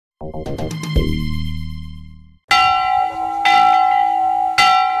The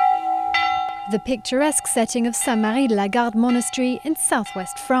picturesque setting of Saint-Marie-de-la-Garde monastery in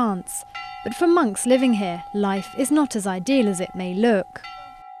southwest France. But for monks living here, life is not as ideal as it may look.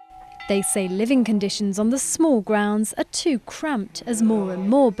 They say living conditions on the small grounds are too cramped as more and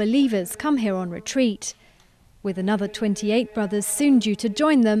more believers come here on retreat. With another 28 brothers soon due to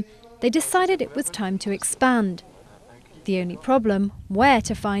join them, they decided it was time to expand. The only problem, where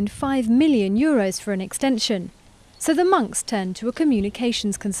to find €5 million for an extension. So the monks turned to a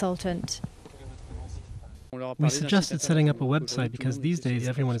communications consultant. We suggested setting up a website because these days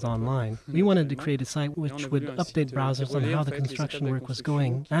everyone is online. We wanted to create a site which would update browsers on how the construction work was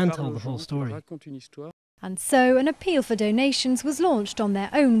going and tell the whole story. And so an appeal for donations was launched on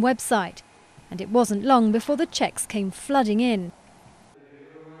their own website. And it wasn't long before the checks came flooding in.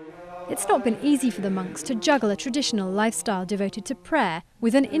 It's not been easy for the monks to juggle a traditional lifestyle devoted to prayer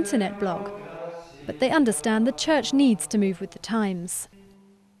with an internet blog. But they understand the church needs to move with the times.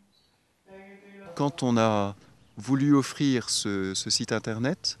 Quand on a voulu offrir ce site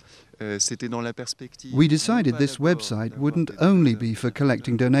internet, c'était dans la perspective. We decided this website wouldn't only be for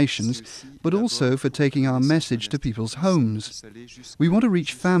collecting donations, but also for taking our message to people's homes. We want to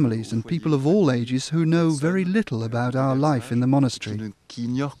reach families and people of all ages who know very little about our life in the monastery. Qui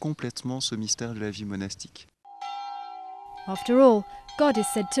ignorent complètement ce mystère de la vie monastique. After all, God is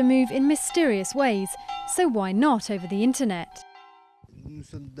said to move in mysterious ways, so why not over the internet?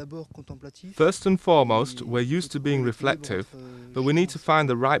 First and foremost, we're used to being reflective, but we need to find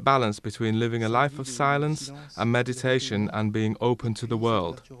the right balance between living a life of silence and meditation and being open to the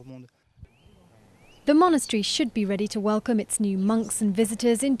world. The monastery should be ready to welcome its new monks and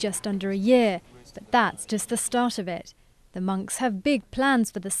visitors in just under a year, but that's just the start of it. The monks have big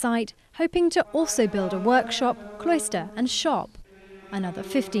plans for the site, hoping to also build a workshop, cloister and shop. Another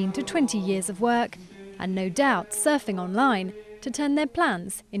 15 to 20 years of work, and no doubt surfing online to turn their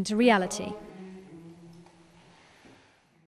plans into reality.